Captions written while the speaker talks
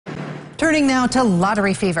Turning now to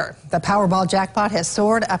lottery fever. The Powerball jackpot has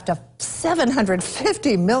soared up to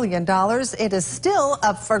 $750 million. It is still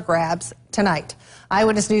up for grabs tonight.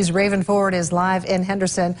 Eyewitness News' Raven Ford is live in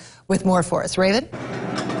Henderson with more for us. Raven?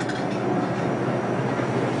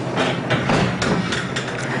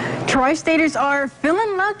 Tri-Staters are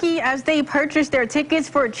feeling lucky as they purchase their tickets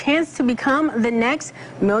for a chance to become the next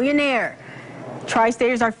millionaire.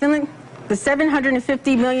 Tri-Staters are feeling the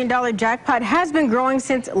 $750 million jackpot has been growing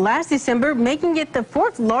since last December, making it the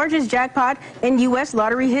fourth largest jackpot in U.S.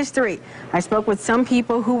 lottery history. I spoke with some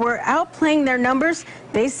people who were out playing their numbers.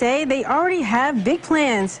 They say they already have big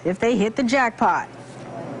plans if they hit the jackpot.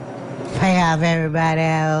 Pay off everybody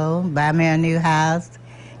at home, buy me a new house,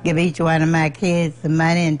 give each one of my kids some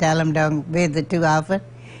money and tell them don't visit too often.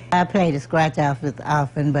 I play the scratch office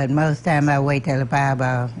often, but most time I wait till the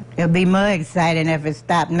Powerball. It'll be more exciting if it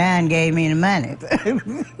stopped now and gave me the money.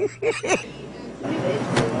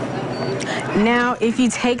 Now, if you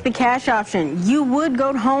take the cash option, you would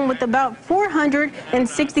go home with about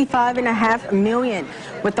 $465.5 million.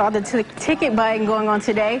 With all the ticket buying going on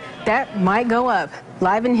today, that might go up.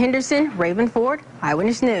 Live in Henderson, Raven Ford,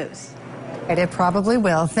 Eyewitness News. It probably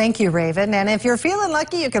will. Thank you, Raven. And if you're feeling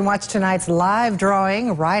lucky, you can watch tonight's live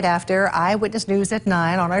drawing right after Eyewitness News at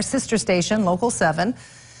 9 on our sister station, Local 7.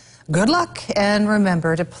 Good luck, and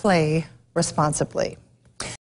remember to play responsibly.